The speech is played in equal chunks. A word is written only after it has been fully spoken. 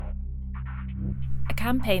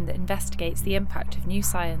campaign that investigates the impact of new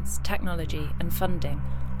science, technology, and funding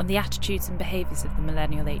on the attitudes and behaviours of the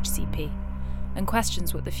millennial HCP, and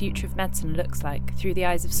questions what the future of medicine looks like through the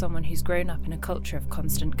eyes of someone who's grown up in a culture of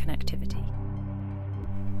constant connectivity.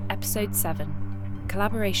 Episode 7: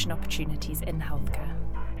 Collaboration Opportunities in Healthcare.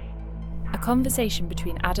 A conversation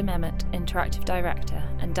between Adam Emmett, Interactive Director,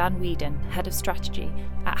 and Dan Whedon, Head of Strategy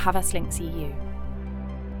at Havas Links EU.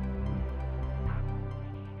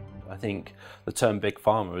 I think the term big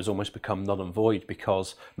pharma has almost become null and void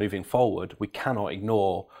because moving forward, we cannot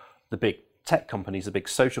ignore the big tech companies, the big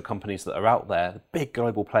social companies that are out there, the big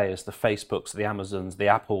global players, the Facebooks, the Amazons, the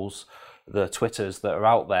Apples, the Twitters that are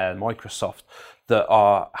out there, Microsoft, that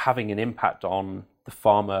are having an impact on the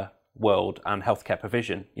pharma world and healthcare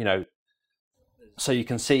provision. So you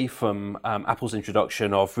can see from Apple's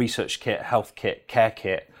introduction of Research Kit, Health Kit, Care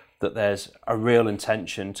Kit, that there's a real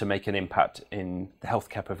intention to make an impact in the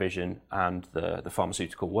healthcare provision and the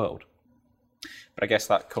pharmaceutical world. But I guess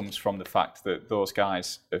that comes from the fact that those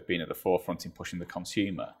guys have been at the forefront in pushing the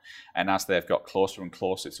consumer. And as they've got closer and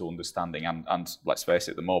closer to understanding, and let's face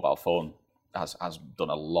it, the mobile phone has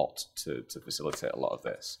done a lot to facilitate a lot of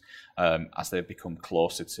this. As they've become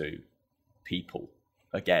closer to people,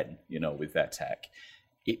 again, with their tech,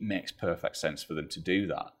 it makes perfect sense for them to do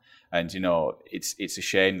that. And, it's a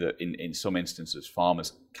shame that in some instances,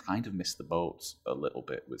 farmers kind of miss the boat a little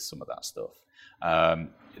bit with some of that stuff.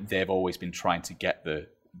 They've always been trying to get the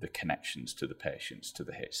connections to the patients, to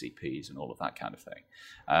the HCPs and all of that kind of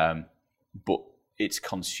thing. But it's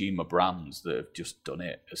consumer brands that have just done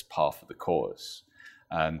it as part of the course.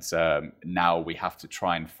 And now we have to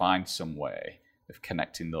try and find some way of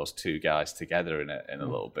connecting those two guys together in a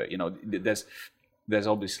little bit. There's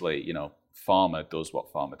obviously, pharma does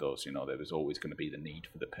what pharma does. There is always going to be the need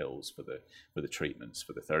for the pills, for the treatments,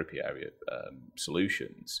 for the therapy area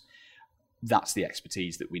solutions. That's the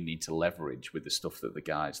expertise that we need to leverage with the stuff that the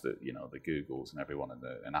guys that the Googles and everyone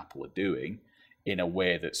and Apple are doing in a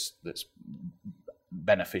way that's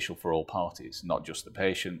beneficial for all parties, not just the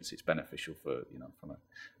patients. It's beneficial for from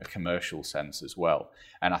a commercial sense as well.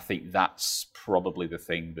 And I think that's probably the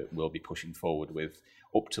thing that we'll be pushing forward with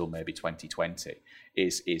up till maybe 2020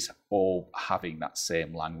 is all having that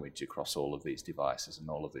same language across all of these devices and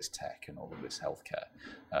all of this tech and all of this healthcare.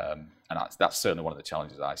 And that's certainly one of the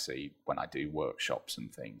challenges I see when I do workshops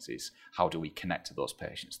and things, is how do we connect to those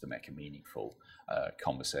patients to make a meaningful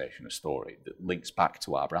conversation, a story that links back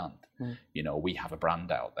to our brand. We have a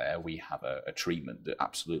brand out there, we have a treatment that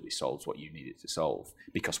absolutely solves what you need it to solve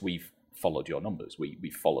because we've followed your numbers,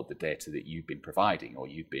 we followed the data that you've been providing, or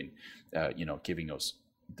you've been giving us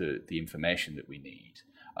the information that we need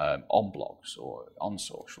on blogs or on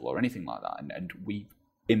social or anything like that, and we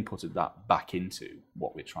inputted that back into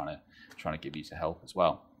what we're trying to give you to help as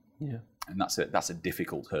well. And that's a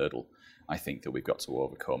difficult hurdle, I think, that we've got to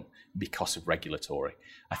overcome because of regulatory.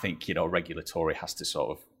 I think regulatory has to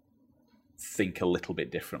sort of think a little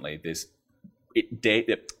bit differently.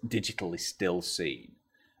 Digital is still seen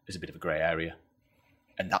as a bit of a grey area,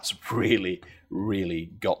 and that's really,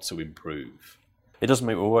 really got to improve. It doesn't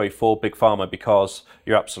make me worry for Big Pharma because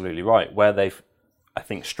you're absolutely right. Where they've, I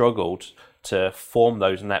think, struggled to form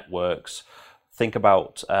those networks, think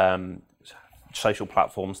about social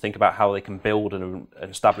platforms, think about how they can build and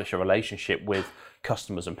establish a relationship with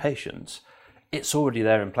customers and patients. It's already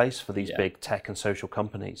there in place for these big tech and social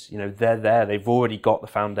companies. They're there, they've already got the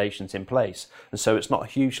foundations in place. And so it's not a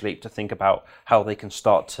huge leap to think about how they can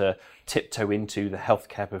start to tiptoe into the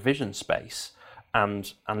healthcare provision space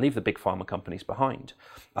and leave the big pharma companies behind.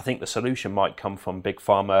 I think the solution might come from big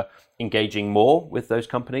pharma engaging more with those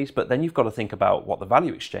companies, but then you've got to think about what the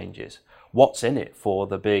value exchange is. What's in it for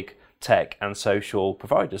the big tech and social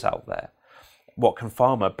providers out there? What can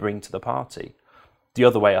pharma bring to the party? The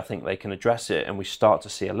other way I think they can address it, and we start to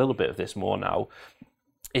see a little bit of this more now,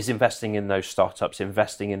 is investing in those startups,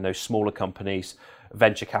 investing in those smaller companies,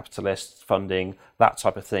 venture capitalists, funding, that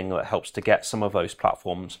type of thing that helps to get some of those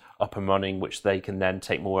platforms up and running, which they can then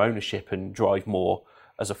take more ownership and drive more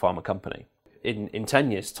as a pharma company. In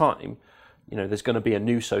 10 years' time, there's going to be a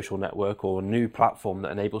new social network or a new platform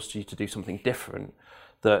that enables you to do something different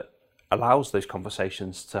that allows those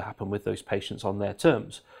conversations to happen with those patients on their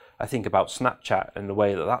terms. I think about Snapchat and the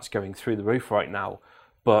way that that's going through the roof right now,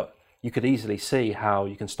 but you could easily see how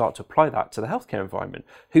you can start to apply that to the healthcare environment.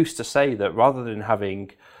 Who's to say that rather than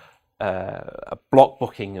having a block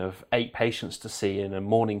booking of 8 patients to see in a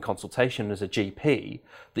morning consultation as a GP,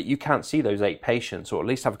 that you can't see those 8 patients, or at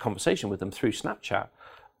least have a conversation with them through Snapchat.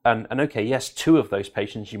 And okay, yes, 2 of those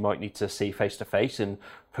patients you might need to see face to face and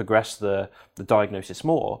progress the diagnosis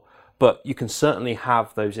more, But you can certainly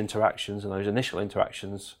have those interactions and those initial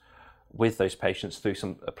interactions with those patients through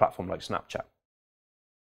a platform like Snapchat.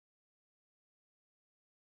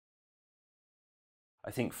 I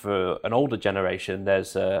think for an older generation,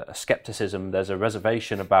 there's a skepticism, there's a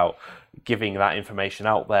reservation about giving that information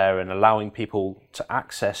out there and allowing people to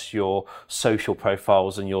access your social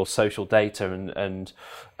profiles and your social data and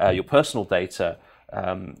your personal data.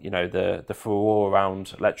 The furore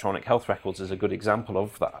around electronic health records is a good example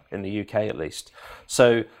of that in the UK, at least.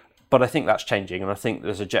 So, but I think that's changing, and I think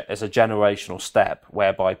there's a generational step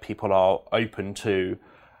whereby people are open to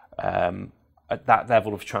at that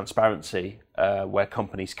level of transparency where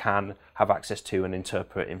companies can have access to and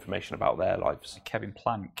interpret information about their lives. Kevin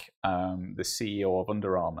Plank, the CEO of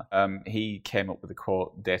Under Armour, he came up with the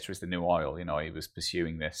quote, "Data is the new oil." He was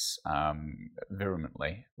pursuing this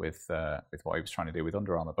vehemently with what he was trying to do with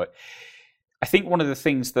Under Armour. But I think one of the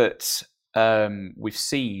things that we've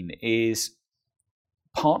seen is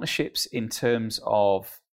partnerships in terms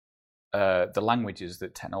of the languages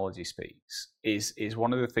that technology speaks is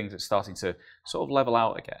one of the things that's starting to sort of level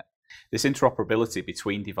out again. This interoperability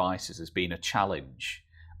between devices has been a challenge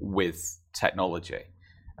with technology.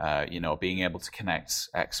 Being able to connect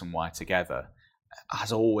X and Y together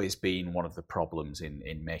has always been one of the problems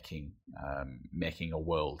in making a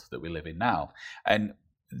world that we live in now. And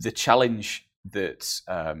the challenge that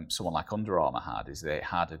someone like Under Armour had is they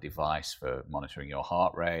had a device for monitoring your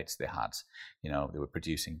heart rate. They had, they were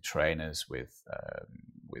producing trainers with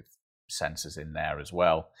sensors in there as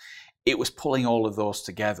well. It was pulling all of those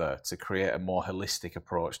together to create a more holistic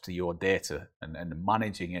approach to your data and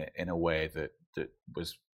managing it in a way that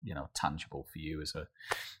was, tangible for you as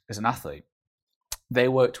an athlete. They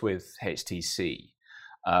worked with HTC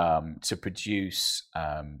to produce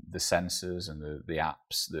the sensors and the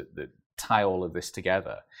apps that tie all of this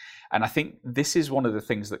together. And I think this is one of the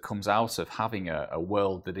things that comes out of having a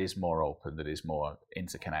world that is more open, that is more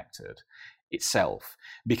interconnected itself,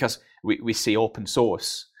 because we see open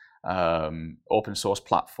source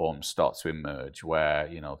platforms start to emerge where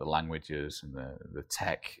the languages and the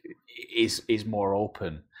tech is more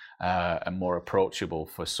open and more approachable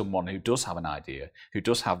for someone who does have an idea, who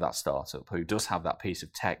does have that startup, who does have that piece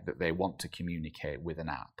of tech that they want to communicate with an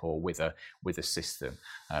app or with a system,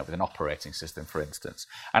 with an operating system, for instance.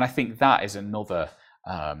 And I think that is another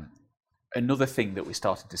thing that we're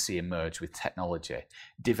starting to see emerge with technology.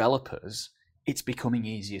 Developers, it's becoming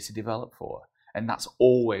easier to develop for. And that's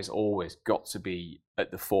always got to be at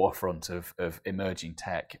the forefront of emerging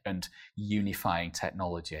tech and unifying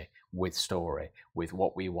technology with story, with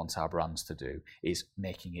what we want our brands to do, is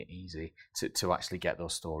making it easy to actually get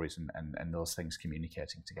those stories and those things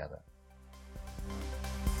communicating together.